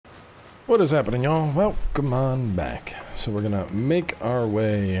What is happening, y'all? Welcome on back. So we're gonna make our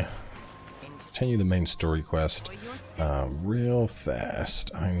way, continue the main story quest real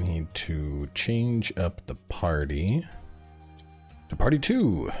fast. I need to change up the party to party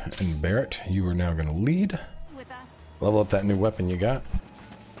 2. And Barrett, you are now gonna lead. Level up that new weapon you got.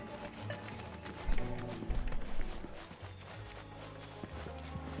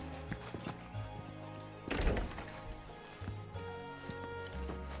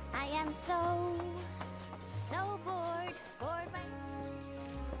 So bored right.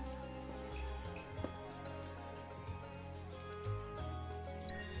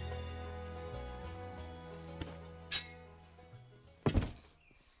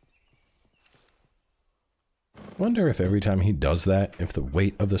 Wonder if every time he does that, if the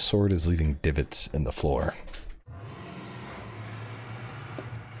weight of the sword is leaving divots in the floor.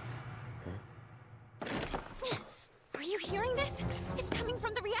 Are you hearing this? It's coming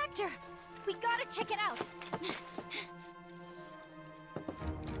from the reactor. We gotta check it out.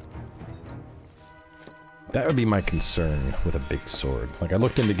 That would be my concern with a big sword. Like, I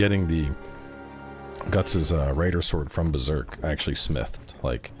looked into getting the Guts' Raider sword from Berserk, actually smithed.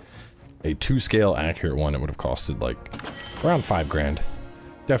 Like, a 2-scale accurate one, it would have costed, like, around 5 grand.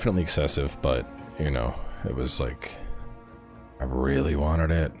 Definitely excessive, but, you know, it was like, I really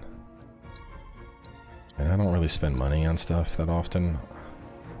wanted it. And I don't really spend money on stuff that often.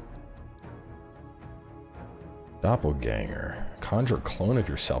 Doppelganger. Conjure a clone of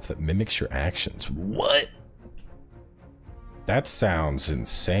yourself that mimics your actions. What? That sounds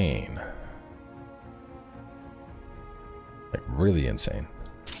insane. Like, really insane.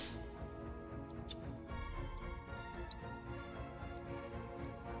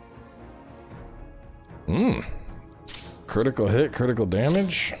 Critical hit, critical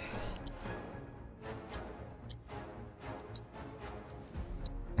damage.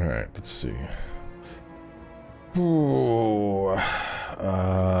 Alright, let's see. Ooh.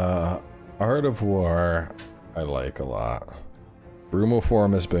 Art of War, I like a lot.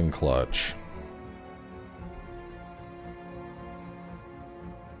 Brumoform has been clutch.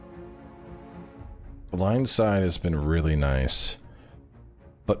 Blindside has been really nice.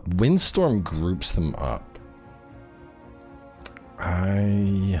 But Windstorm groups them up.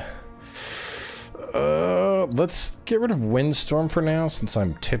 Let's get rid of Windstorm for now, since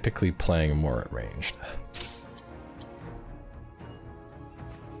I'm typically playing more at ranged.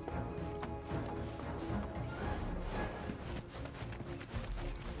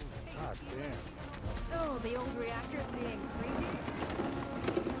 Oh, the old reactor's being creepy.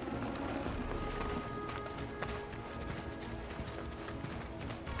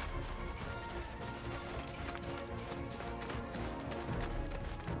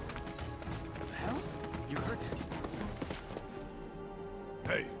 You heard that?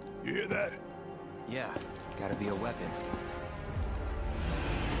 Hey, you hear that? Yeah, gotta be a weapon.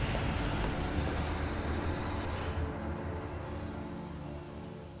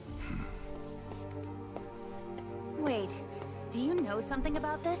 Wait, do you know something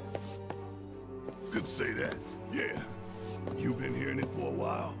about this? Could say that. Yeah. You've been hearing it for a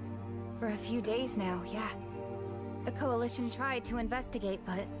while. For a few days now, yeah. The Coalition tried to investigate,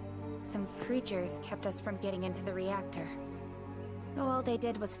 but some creatures kept us from getting into the reactor. All they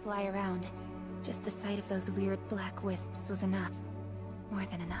did was fly around. Just the sight of those weird black wisps was enough. More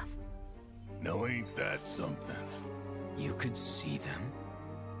than enough. Now ain't that something? You could see them?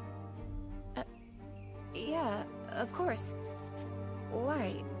 Yeah, of course.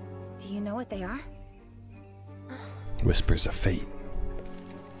 Why? Do you know what they are? Whispers of fate.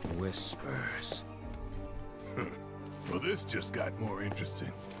 Whispers. Well, this just got more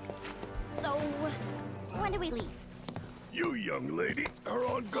interesting. So, when do we leave? You, young lady, are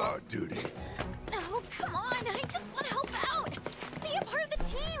on guard duty. Oh, come on! I just want to help out! Be a part of the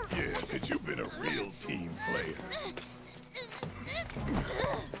team! Yeah, 'cause you've been a real team player.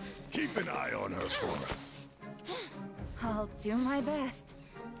 Keep an eye on her for us. I'll do my best.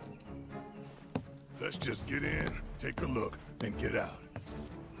 Let's just get in, take a look, and get out.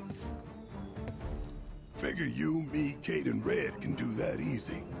 Figure you, me, Kate, and Red can do that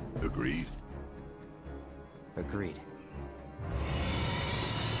easy. Agreed? Agreed.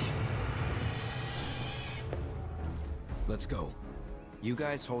 Let's go. You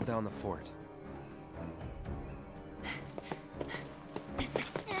guys hold down the fort. No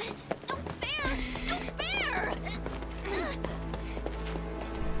fair! No fair!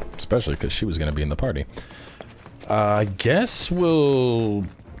 Especially because she was going to be in the party. I guess we'll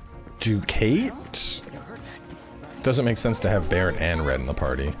do Kate? Doesn't make sense to have Barrett and Red in the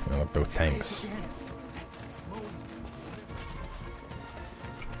party. You know, both tanks.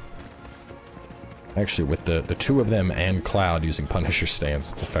 Actually, with the two of them and Cloud using Punisher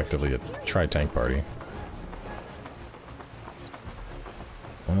stance, it's effectively a tri-tank party.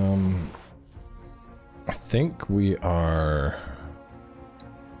 I think we are...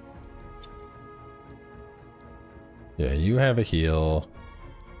 Yeah, you have a heal.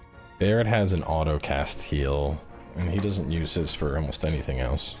 Barrett has an auto-cast heal, and he doesn't use his for almost anything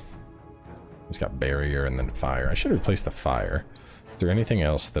else. He's got barrier and then fire. I should replace the fire. Is there anything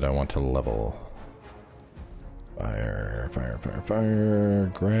else that I want to level? Fire, fire, fire,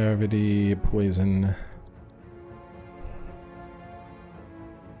 fire, gravity, poison.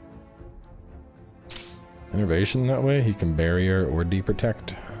 Innervation that way, he can barrier or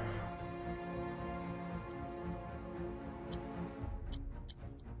deprotect.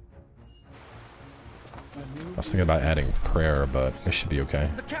 I was thinking about adding prayer, but it should be okay.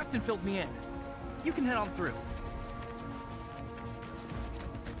 The captain filled me in. You can head on through.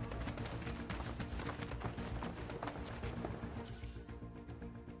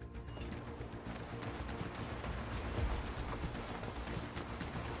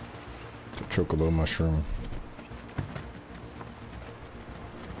 Chocobo mushroom.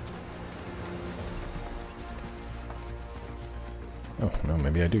 Oh, no,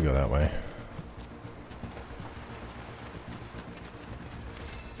 maybe I do go that way.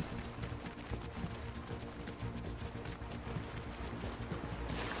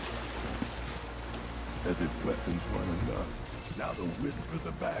 As if weapons weren't enough. Now the whispers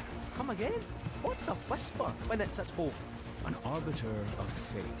are back. Come again? What's a whisper when it's at home? An arbiter of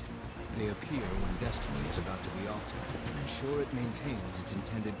fate. They appear when destiny is about to be altered and ensure it maintains its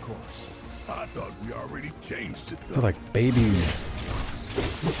intended course. I thought we already changed it though. They're like baby...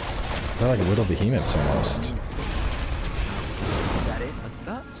 They're like little behemoths almost. That it?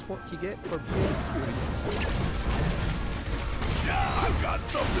 That's what you get for being curious. Yeah, I've got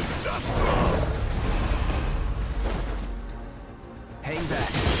something just for... Hang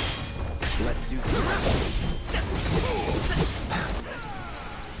back. Let's do this.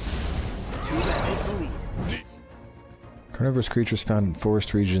 Carnivorous creatures found in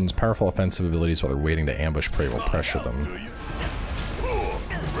forest regions, powerful offensive abilities while they're waiting to ambush prey will pressure them.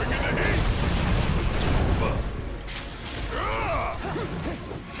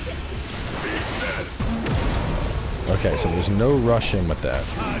 Okay, so there's no rushing with that.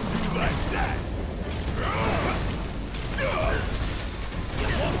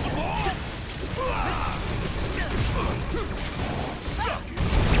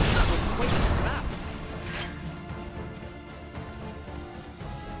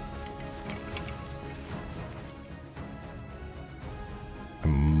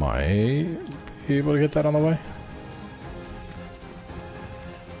 Might be able to get that on the way.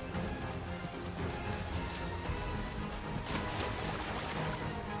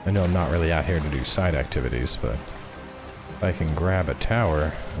 I know I'm not really out here to do side activities, but if I can grab a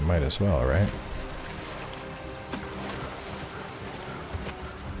tower, I might as well, right?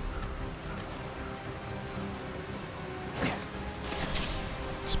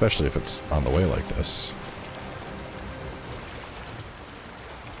 Especially if it's on the way like this.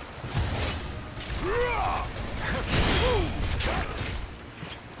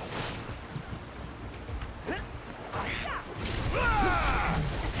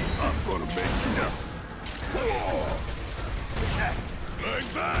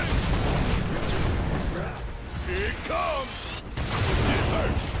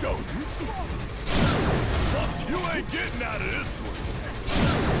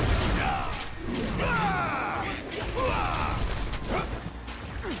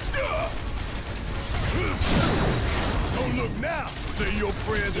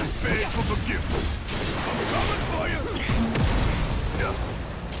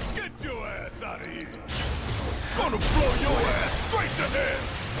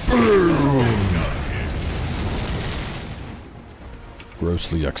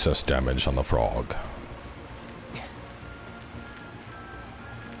 Grossly excess damage on the frog.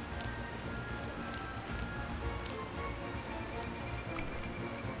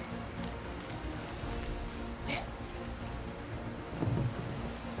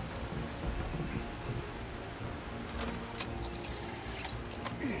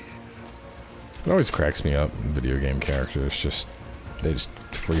 It always cracks me up in video game characters, they just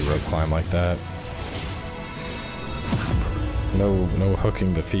free rope climb like that. No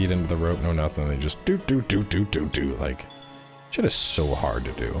hooking the feet into the rope, no nothing. They just do. Like, shit is so hard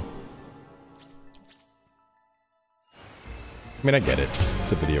to do. I mean, I get it.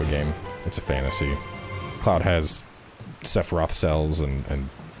 It's a video game. It's a fantasy. Cloud has Sephiroth cells and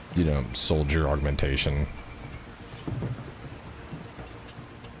you know, soldier augmentation.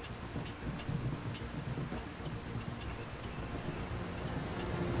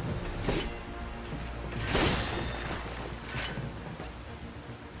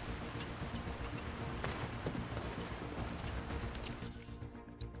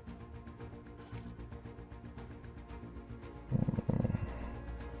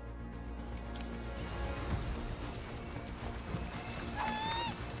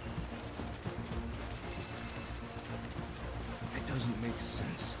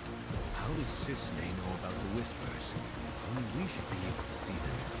 essence. How does Cisne know about the whispers? Only we should be able to see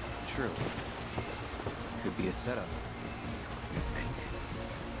them. True. Could be a setup. You think?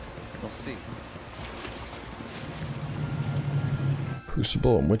 We'll see.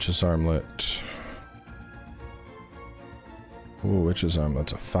 Crucible and Witch's Armlet. Ooh, Witch's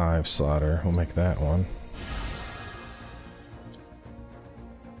Armlet's a 5 slaughter. We'll make that one.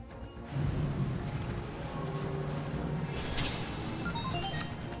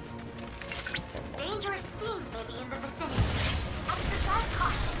 Dangerous fiends may be in the vicinity. Exercise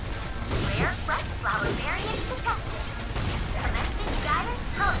caution. Rare red flower variant detected. Commencing guidance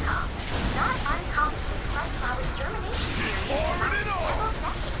protocol. Not uncommon with red flower's germination period lasts several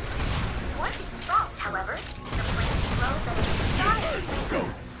decades. Once it's stopped, however, the plant grows at an astonishing rate,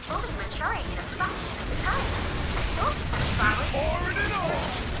 fully maturing in a fraction of the time. Those flowers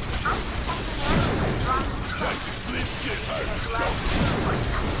unsuspecting animals are drawn to close. Their blood or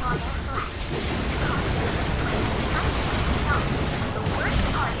something on their flesh. The worst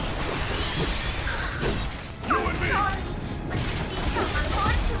part is I'm sorry, but the details are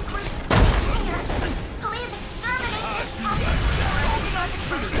far too gruesome to share. Please exterminate this pest before it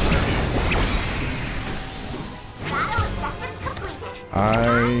battle objectives completed.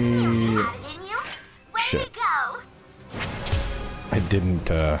 Shit. Go.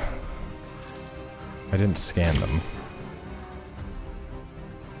 I didn't scan them.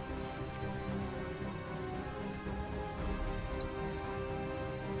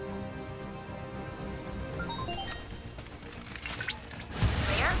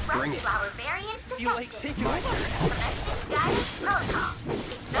 Rare flower variant detected. You like taking my turn? Commencing guidance protocol.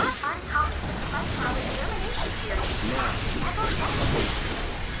 It's not uncommon for red flower germination period to last several decades.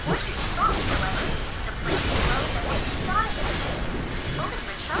 Once it's stopped, however, the plant grows at an astonishing rate, fully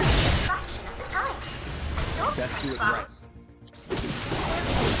maturing in a fraction of the time. Best do it right.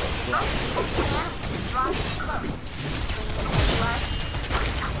 Unsuspecting animals are drawn too close, drinking their blood or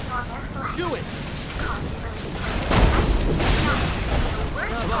sucking on their flesh. Do it! Constantly the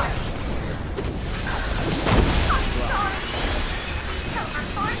worst part is I'm sorry. Details are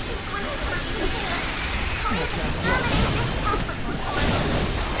far too gruesome for me to share. Please exterminate this pest before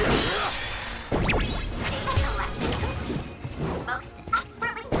data collection complete. Most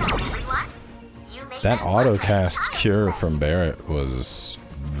expertly done, everyone. You made That work autocast like cure from Barrett was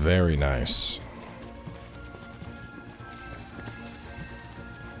very nice.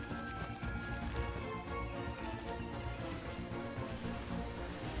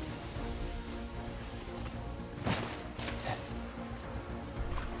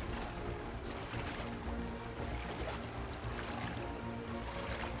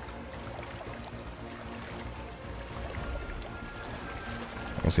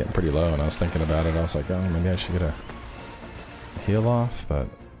 I was getting pretty low and I was thinking about it. I was like, oh, maybe I should get a heal off, but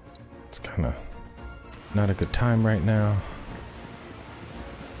it's kind of not a good time right now.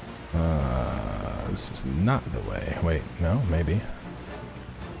 This is not the way. Wait, no, maybe.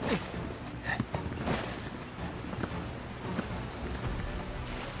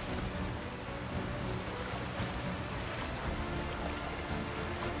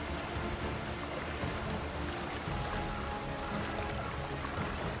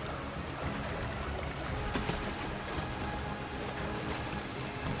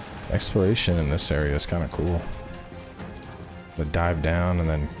 Exploration in this area is kind of cool. To dive down and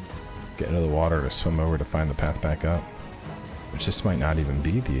then get into the water to swim over to find the path back up. Which this might not even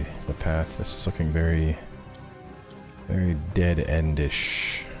be the path. This is looking very, very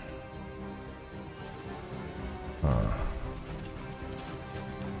dead-endish.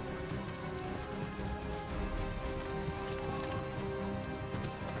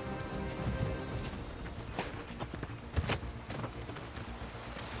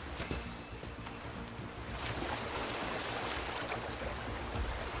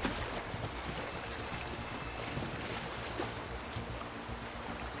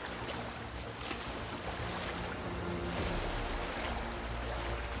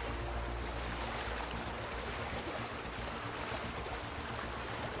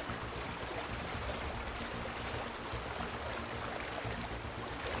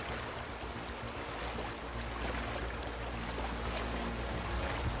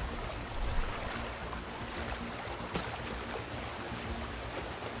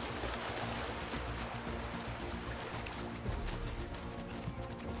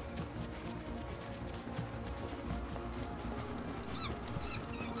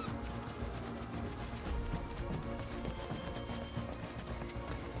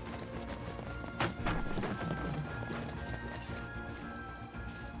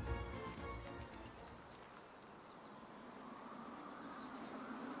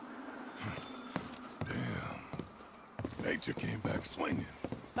 nature came back swinging.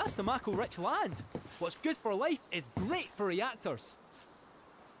 That's the Mako-rich land. What's good for life is great for reactors.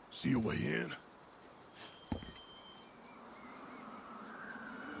 See a way in?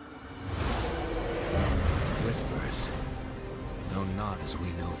 Whispers, though not as we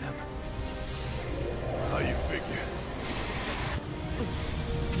know them. How you figure?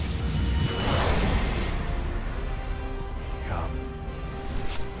 Come.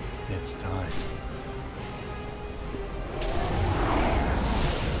 It's time.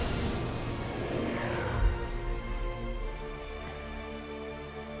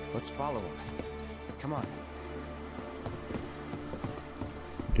 Let's follow him. Come on.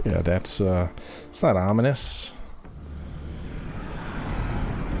 Yeah, that's it's not ominous.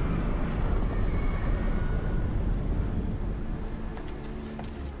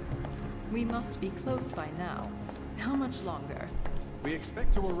 We must be close by now. How much longer? We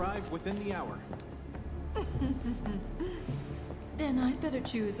expect to arrive within the hour. Then I'd better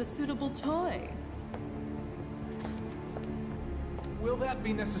choose a suitable toy. Will that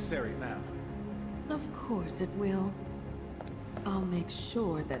be necessary, ma'am? Of course it will. I'll make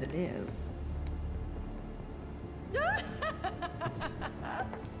sure that it is.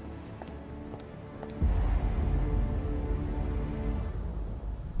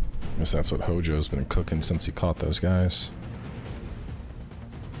 Guess that's what Hojo's been cooking since he caught those guys.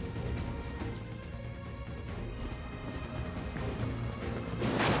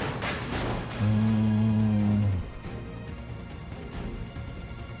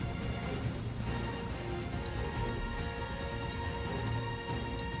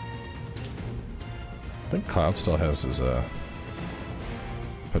 I think Cloud still has his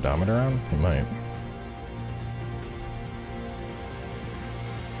pedometer on. He might.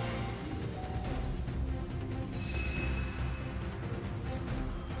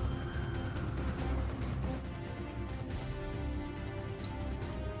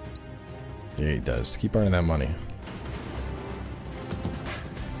 Yeah, he does. Keep earning that money.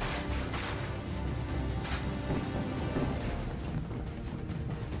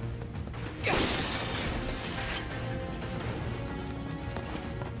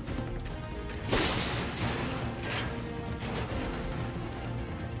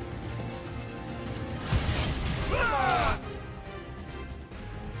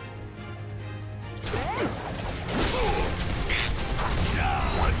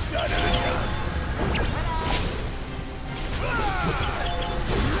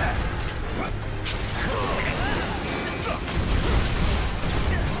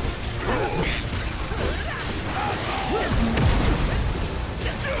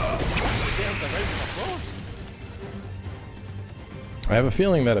 I have a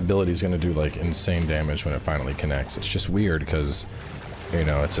feeling that ability is going to do like insane damage when it finally connects. It's just weird because, you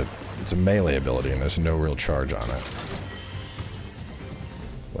know, it's a melee ability and there's no real charge on it.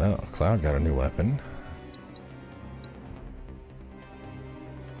 Well, Cloud got a new weapon.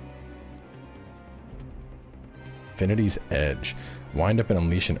 Infinity's Edge. Wind up and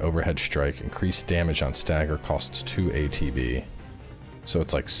unleash an overhead strike. Increased damage on stagger. Costs 2 ATB. So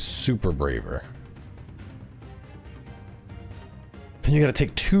it's like super braver. And you gotta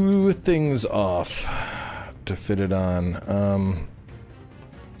take 2 things off to fit it on.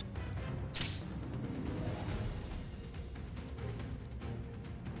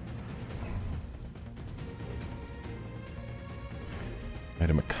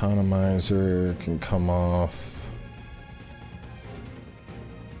 Item economizer can come off.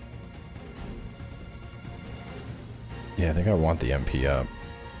 Yeah, I think I want the MP up.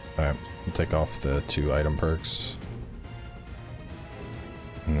 Alright, we'll take off the 2 item perks.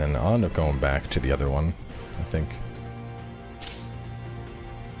 And then I'll end up going back to the other one, I think.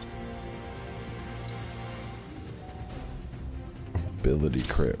 Ability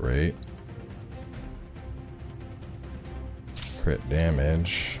crit rate. Crit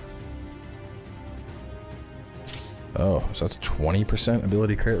damage. Oh, so that's 20%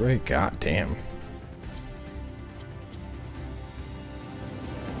 ability crit rate? God damn.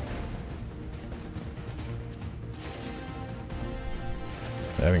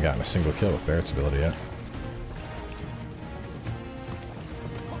 I haven't gotten a single kill with Barrett's ability yet.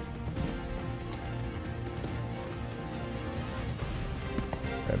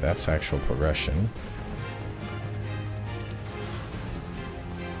 Okay, that's actual progression.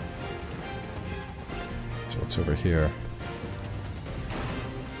 So what's over here?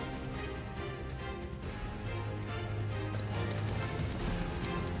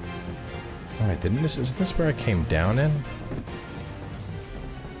 Oh, isn't this where I came down in?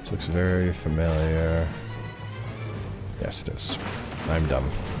 Looks very familiar. Yes, it is. I'm dumb.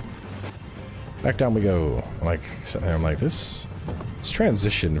 Back down we go. Like, sitting there, I'm like, this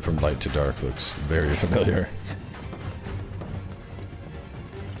transition from light to dark looks very familiar.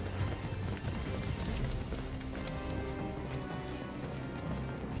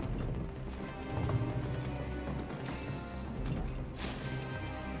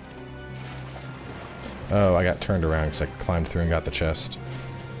 Oh, I got turned around because I climbed through and got the chest.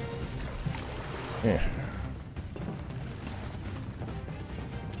 Yeah.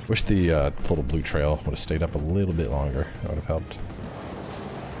 Wish the little blue trail would have stayed up a little bit longer. That would have helped.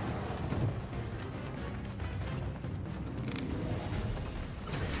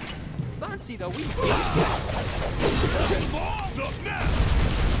 Fancy the wee Up now!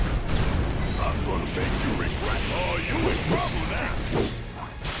 I'm gonna make you regret. Oh, you in trouble now!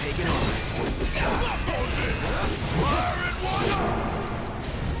 Take it on. Hold up on this! Fire it, one up!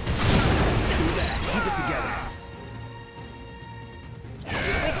 Do that. Keep it together.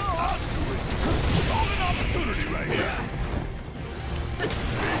 Yeah, I'll do it. Golden opportunity right here.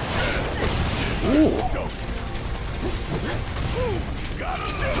 Ooh. Go. Gotta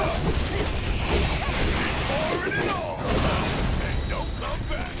live up. Pouring it all. And don't come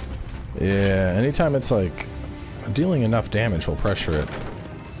back. Yeah, anytime it's like dealing enough damage will pressure it.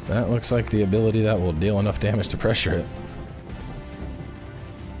 That looks like the ability that will deal enough damage to pressure it.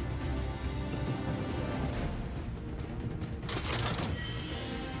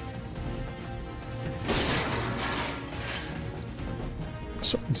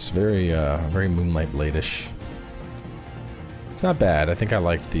 So it's very, very Moonlight Blade-ish. It's not bad. I think I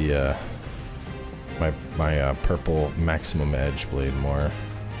liked the my purple Maximum Edge blade more.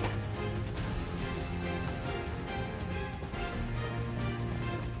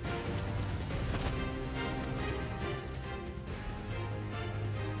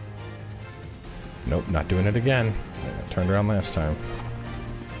 Nope, not doing it again. I got turned around last time.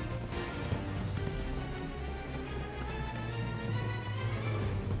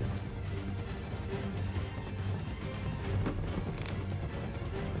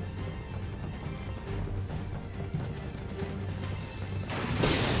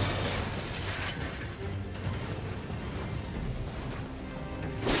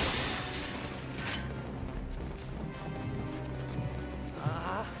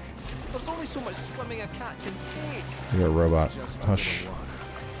 There's only so much swimming a cat can take. You're a robot. Hush. Why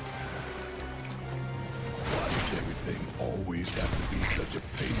does everything always have to be such a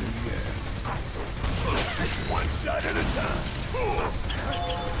pain in the ass? One shot at a time.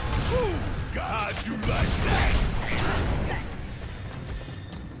 God, you like that?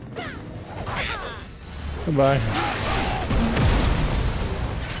 Goodbye.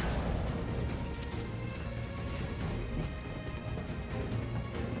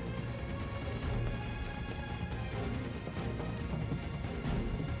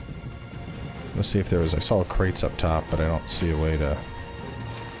 Let's see if there was. I saw crates up top, but I don't see a way to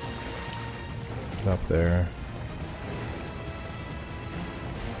get up there.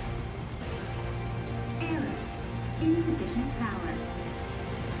 Insufficient power.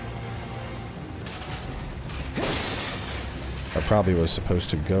 I probably was supposed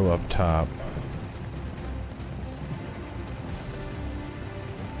to go up top.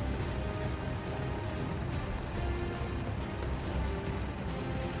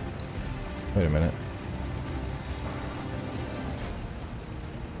 Wait a minute.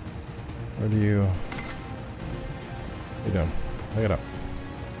 Where do you... What are you doing? Pick it up.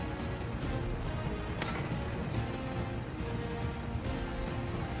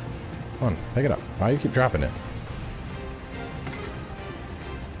 Come on, pick it up. Why do you keep dropping it?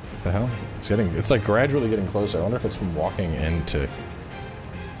 What the hell? It's like gradually getting closer. I wonder if it's from walking into...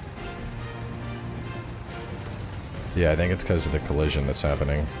 Yeah, I think it's because of the collision that's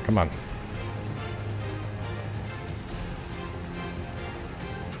happening. Come on.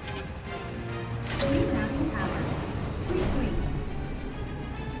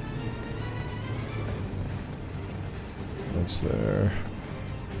 What's there?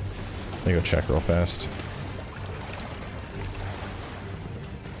 Let me go check real fast.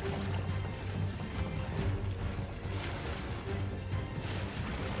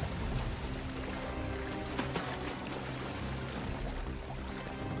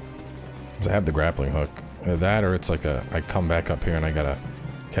 I have the grappling hook. That or it's like I come back up here and I gotta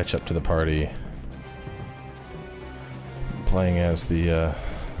catch up to the party. Playing as the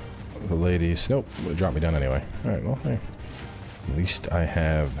ladies. Nope, it dropped me down anyway. Alright, well, hey. At least I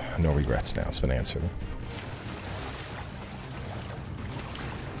have no regrets now. It's been answered.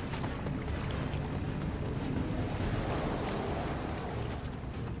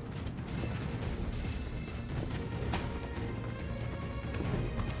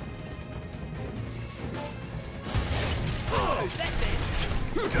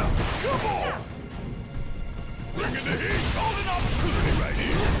 Come on! Bring in the heat! Golden opportunity right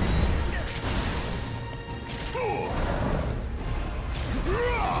here!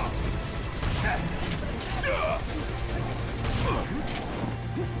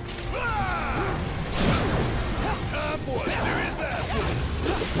 Time for a serious ass.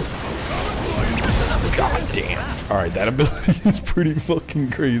 God damn. Alright, that ability is pretty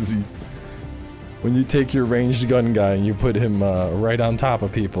fucking crazy. When you take your ranged gun guy and you put him right on top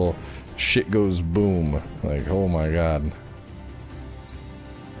of people, shit goes boom. Like, oh my god.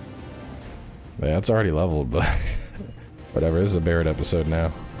 Yeah, it's already leveled, but whatever, this is a Barrett episode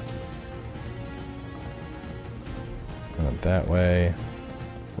now. Not that way.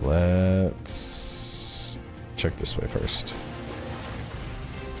 Let's check this way first.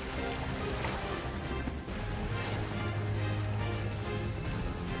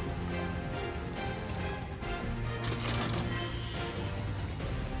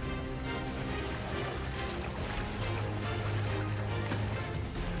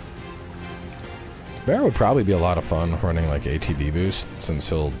 Bear would probably be a lot of fun running like ATB boost, since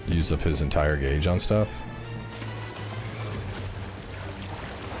he'll use up his entire gauge on stuff.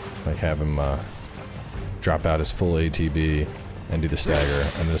 Like have him drop out his full ATB and do the stagger,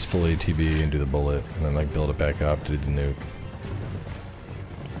 and this full ATB and do the bullet, and then like build it back up to do the nuke.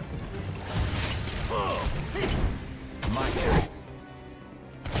 My turn.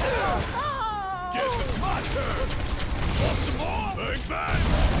 Guess it's my turn. Want some more? Hang back.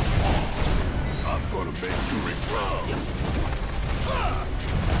 I'm gonna make you regret.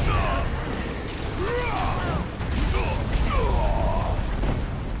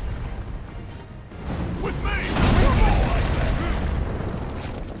 With me, just like that.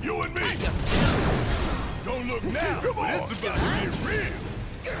 You and me. Don't look now, but it's about to get real.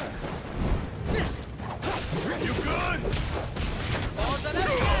 You good?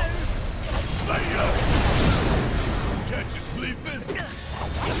 Say up. Catch you sleeping.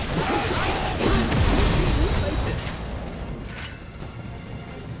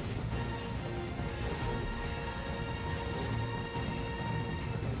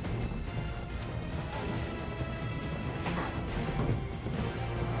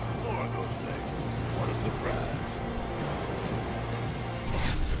 More of those things. What a surprise.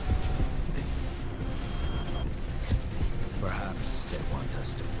 Perhaps they want us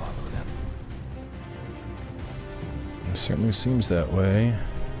to follow them. It certainly seems that way.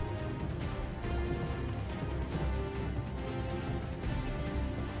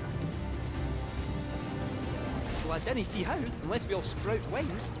 Well, I didn't see how, unless we all sprout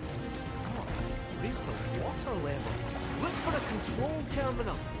wings. Oh, raise the water level. Look for a control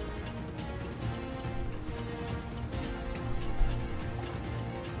terminal.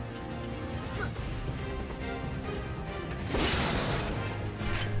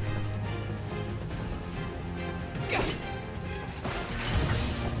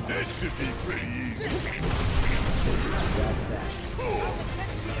 This should be pretty easy.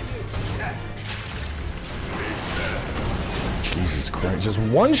 Jesus Christ, just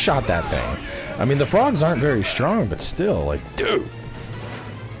one shot that thing. I mean, the frogs aren't very strong, but still, like, dude.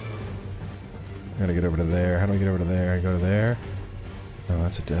 I gotta get over to there. How do I get over to there? I go to there. Oh,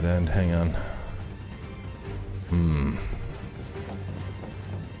 that's a dead end. Hang on.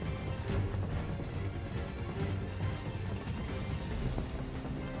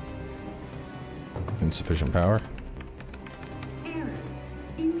 Insufficient power. Error.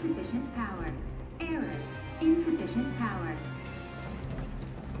 Insufficient power. Error. Insufficient power.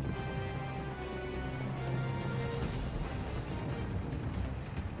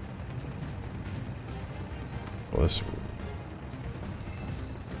 Well, this.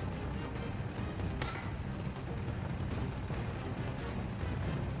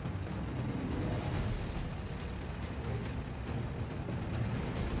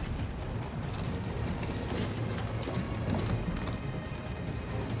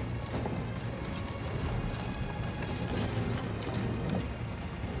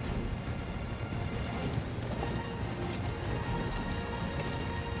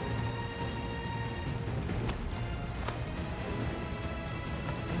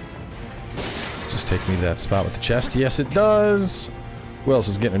 Just take me to that spot with the chest. Yes, it does. Who else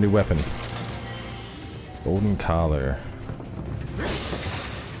is getting a new weapon? Golden collar.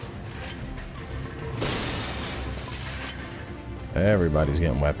 Everybody's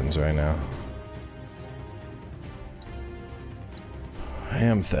getting weapons right now.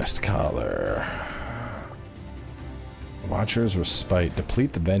 Amethyst collar. Watcher's Respite.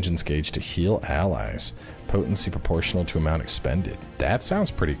 Deplete the vengeance gauge to heal allies. Potency proportional to amount expended. That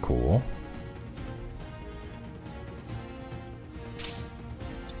sounds pretty cool.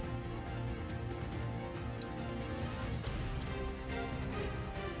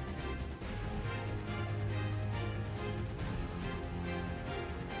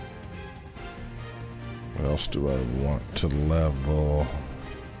 What else do I want to level?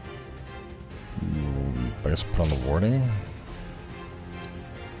 I guess put on the warding.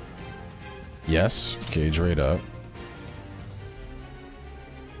 Yes, gauge rate up.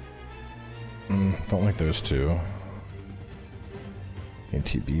 Don't like those two.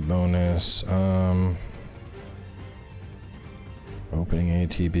 ATB bonus. Opening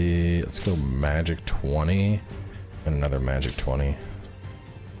ATB. Let's go magic 20 and another magic 20.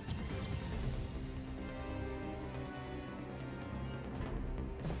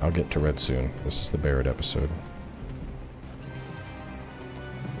 I'll get to red soon. This is the Barrett episode.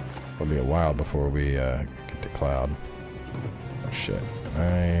 It'll be a while before we get to Cloud. Oh shit.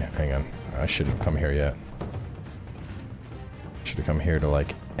 Hang on. I shouldn't have come here yet. Should have come here to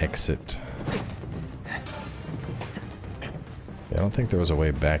like exit. Yeah, I don't think there was a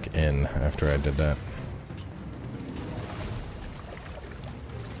way back in after I did that.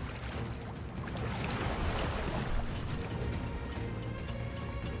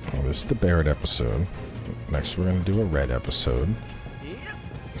 Well, this is the Barrett episode. Next we're gonna do a red episode.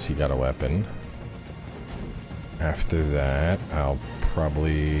 So he got a weapon. After that, I'll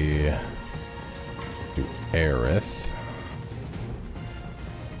probably do Aerith.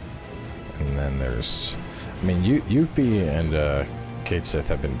 And then there's, I mean, Yuffie and Kate Sith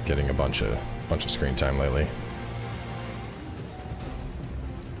have been getting a bunch of screen time lately.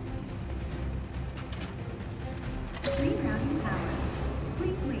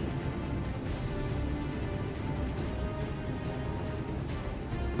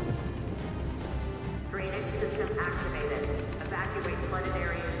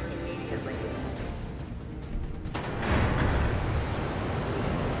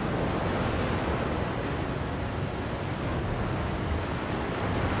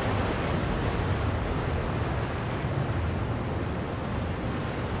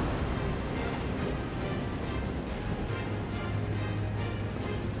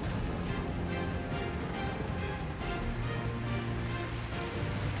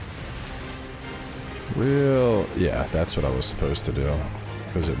 Yeah, that's what I was supposed to do,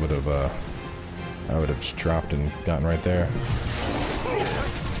 because it would have, I would have just dropped and gotten right there.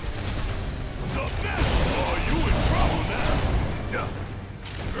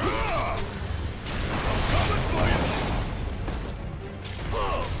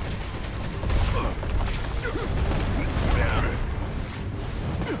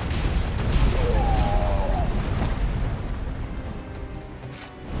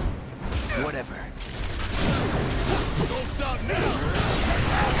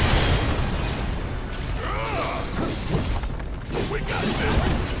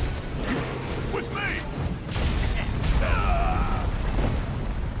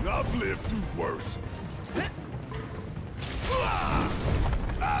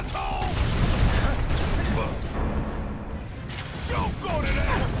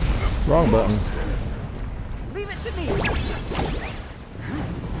 Wrong button. Leave it to me.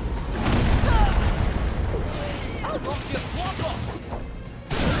 I'll knock your clock off.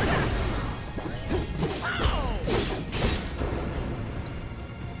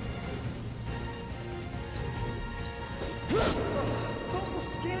 Don't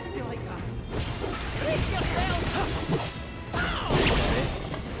scare me like that. Brace yourself.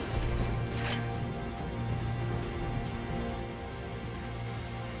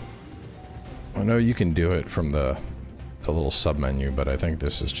 I know you can do it from the little sub-menu, but I think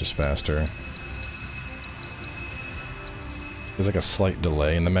this is just faster. There's like a slight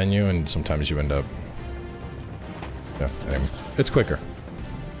delay in the menu, and sometimes you end up... Yeah, anyway, it's quicker.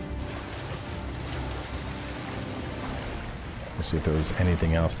 Let's see if there was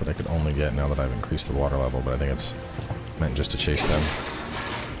anything else that I could only get now that I've increased the water level, but I think it's meant just to chase them.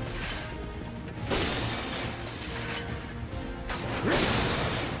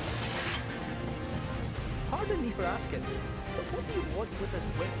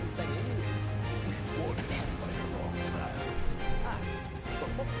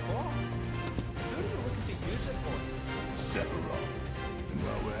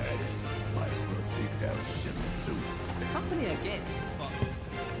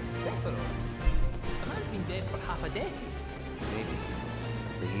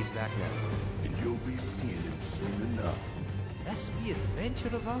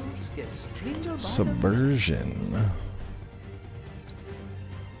 Subversion.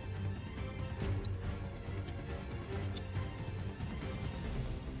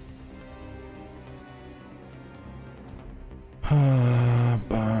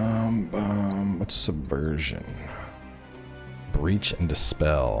 What's subversion? Breach and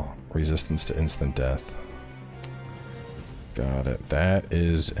dispel. Resistance to instant death. Got it. That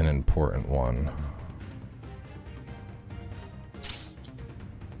is an important one.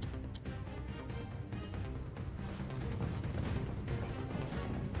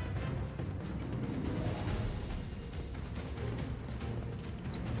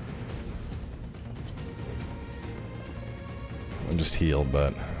 and just heal,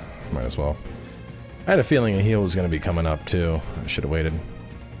 but might as well. I had a feeling a heal was going to be coming up too. I should have waited.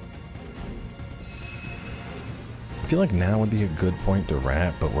 I feel like now would be a good point to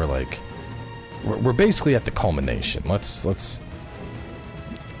wrap, but we're like, we're basically at the culmination. Let's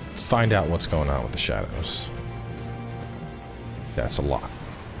find out what's going on with the shadows. That's a lot.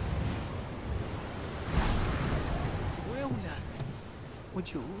 Well now,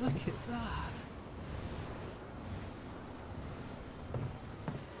 would you look at that?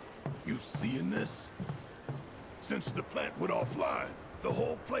 You seeing this? Since the plant went offline, the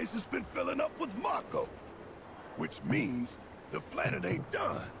whole place has been filling up with Mako. Which means the planet ain't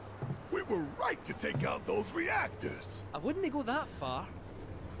done. We were right to take out those reactors. I wouldn't go that far.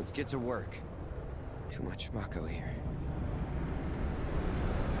 Let's get to work. Too much Mako here.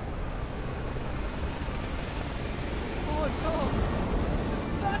 Oh no!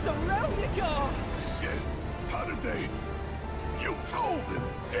 That's a Midgar! Shit! How did they... You told them,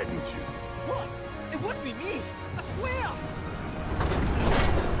 didn't you? What? It wasn't me! I swear!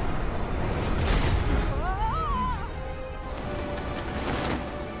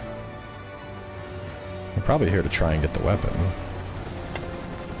 We're probably here to try and get the weapon.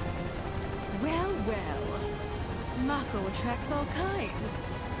 Well, well. Mako attracts all kinds.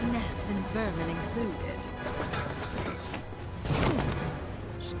 Gnats and vermin included.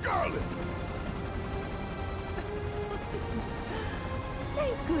 Scarlet!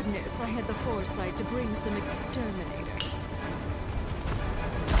 Thank goodness I had the foresight to bring some exterminators.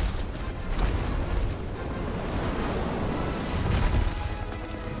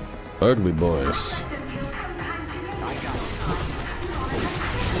 Ugly boys.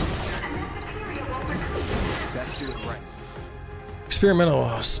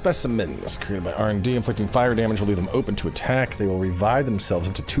 Experimental specimens created by R&D inflicting fire damage will leave them open to attack. They will revive themselves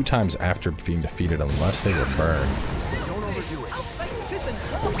up to 2 times after being defeated unless they were burned. Don't overdo it.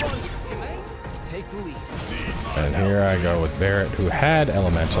 Take the lead. And here I go with Barrett, who had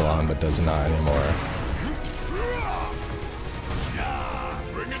Elemental on but does not anymore.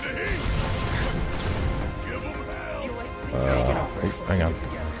 Wait, hang on.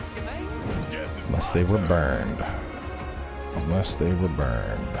 Unless they were burned. Unless they were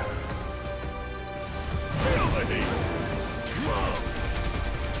burned.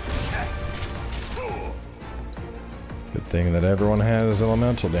 Good thing that everyone has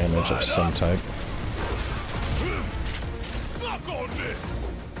elemental damage of some type.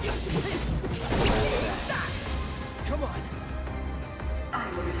 Come on.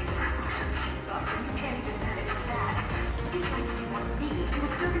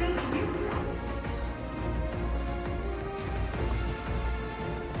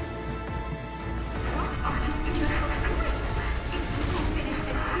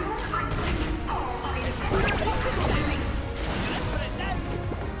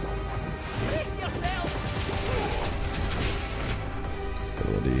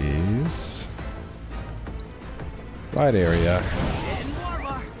 Abilities. Right area.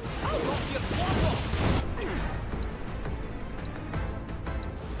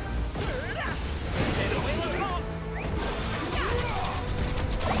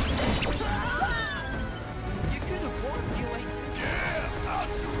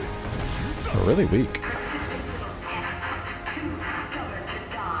 We're really weak.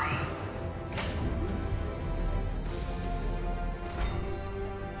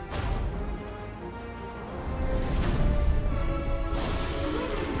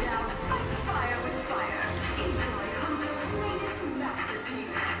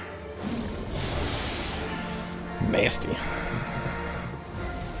 Nasty.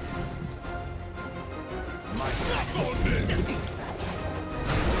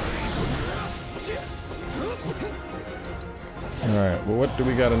 Alright, well what do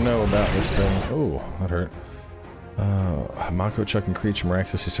we gotta know about this thing? Oh, that hurt. Mako chucking creature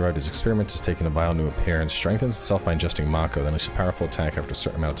miraculously survived his experiments, has taken a vile new appearance, strengthens itself by ingesting Mako, then unleashes a powerful attack after a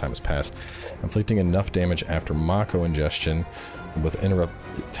certain amount of time has passed, inflicting enough damage after Mako ingestion with interrupt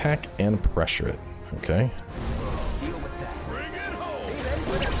the attack and pressure it. Okay.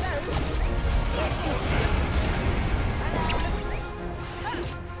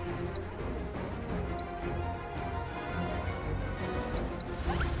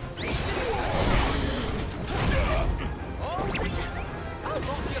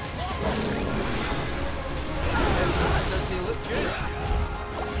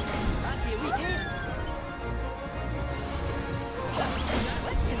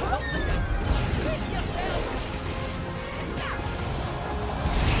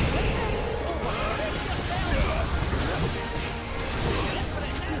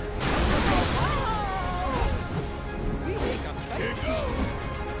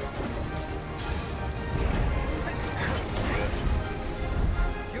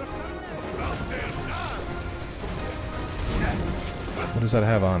 What does that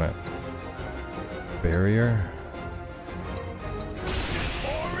have on it? Barrier?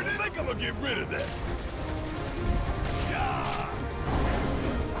 Already think I'm gonna get rid of that. Yeah.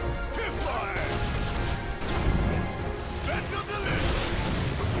 Kiss my ass. Special delivery.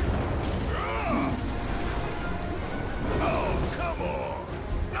 Oh, come on.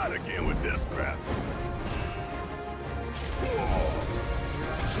 Not again with this crap. Come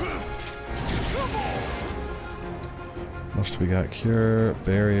on. What we got? Cure,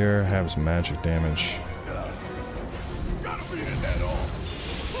 barrier, has magic damage. Gotta beat it head on.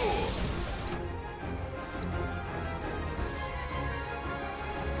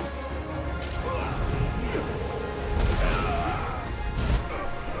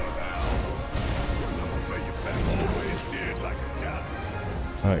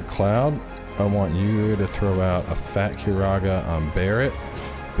 Alright, Cloud, I want you to throw out a fat Kiraga on Barrett.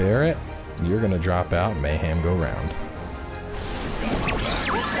 Barrett, you're gonna drop out, Mayhem go round.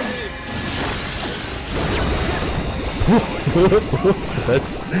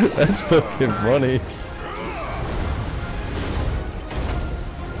 that's fucking funny.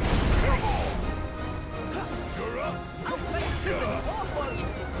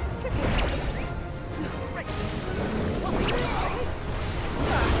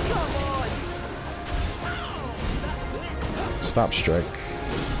 Stop strike.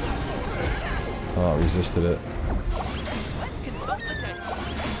 Oh, resisted it. Let's consult the dice.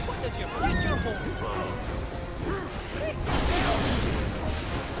 What does your future hold?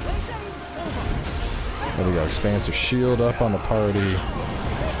 There we go. Expansive shield up on the party.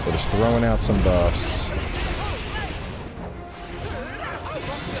 We're just throwing out some buffs.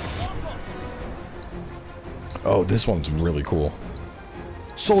 Oh, this one's really cool.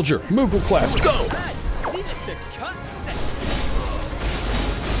 Soldier, Moogle class, go! Leave it to cut set.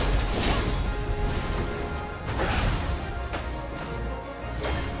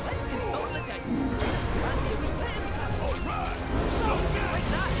 Let's consult the dice. Grassy, we win. All right. So, just like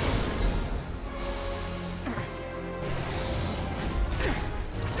that.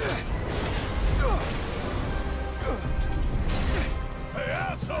 Hey,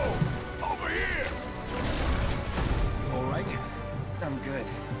 asshole! Over here! All right? I'm good.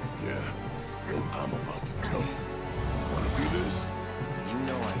 Yeah, well, I'm about to jump. Wanna do this? You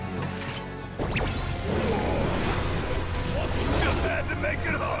know I do. Just had to make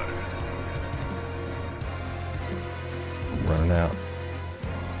it harder. Running out.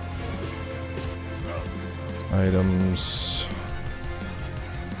 Items.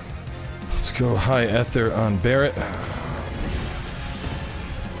 Let's go high ether on Barrett.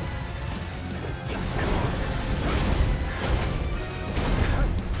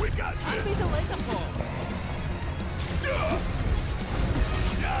 We got this. Be the leg of ball.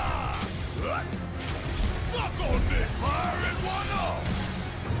 Fuck on this! Firing one off!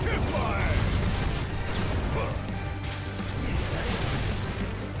 Hit my ass!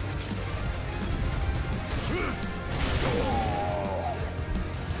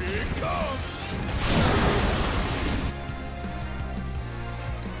 Here it comes!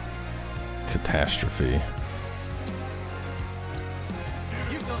 Catastrophe.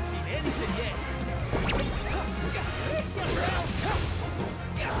 You've not seen anything yet. Brace yourself.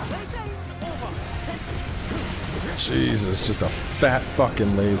 Playtime's over. Jesus, just a fat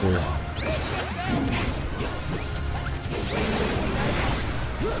fucking laser.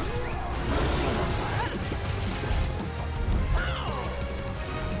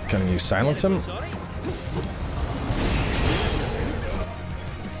 Can you silence him? Sorry.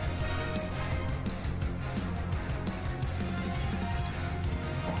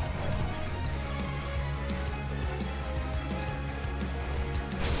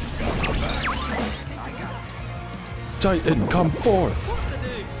 Titan, come forth! What's to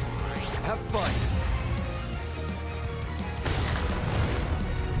do? Have fun.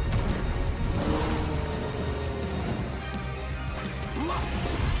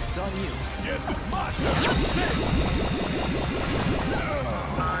 It's on you. Yes, it's my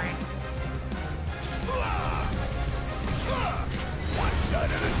one shot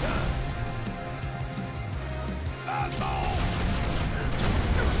at a time. Asshole!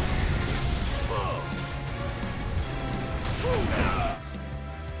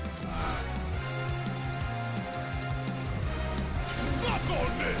 Fuck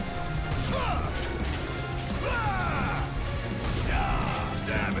on this!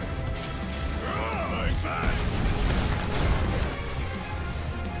 Damn it! Like that!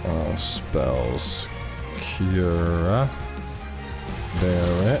 Spells. Cura.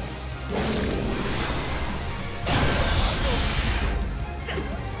 Barrett.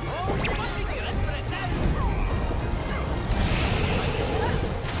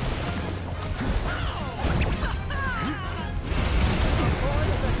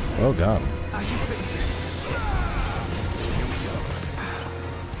 Oh god. I can fix this. Here we go.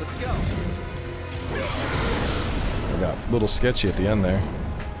 Let's go. I got a little sketchy at the end there.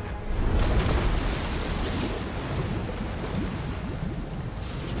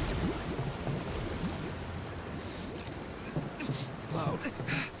 Cloud.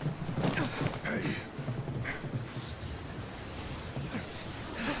 Hey.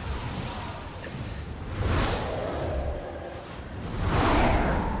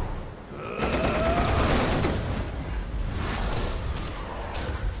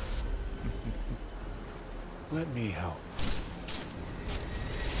 Let me help.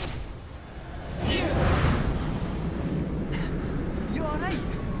 You alright?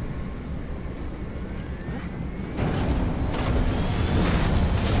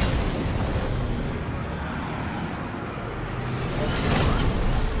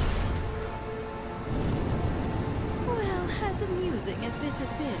 Well, as amusing as this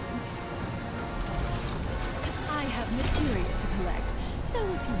has been, I have materia to collect, so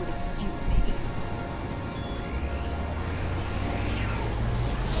if you would excuse me.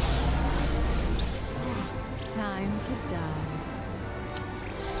 Time to die.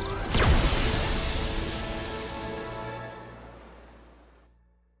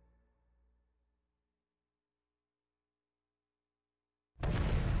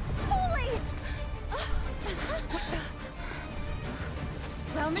 Holy!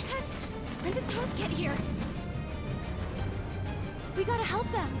 Well, Nikas, when did those get here? We gotta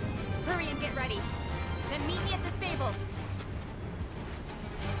help them. Hurry and get ready. Then meet me at the stables.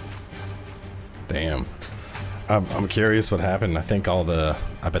 Damn. I'm curious what happened. I think I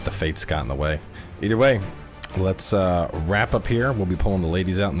bet the fates got in the way. Either way, let's wrap up here. We'll be pulling the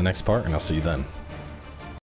ladies out in the next part, and I'll see you then.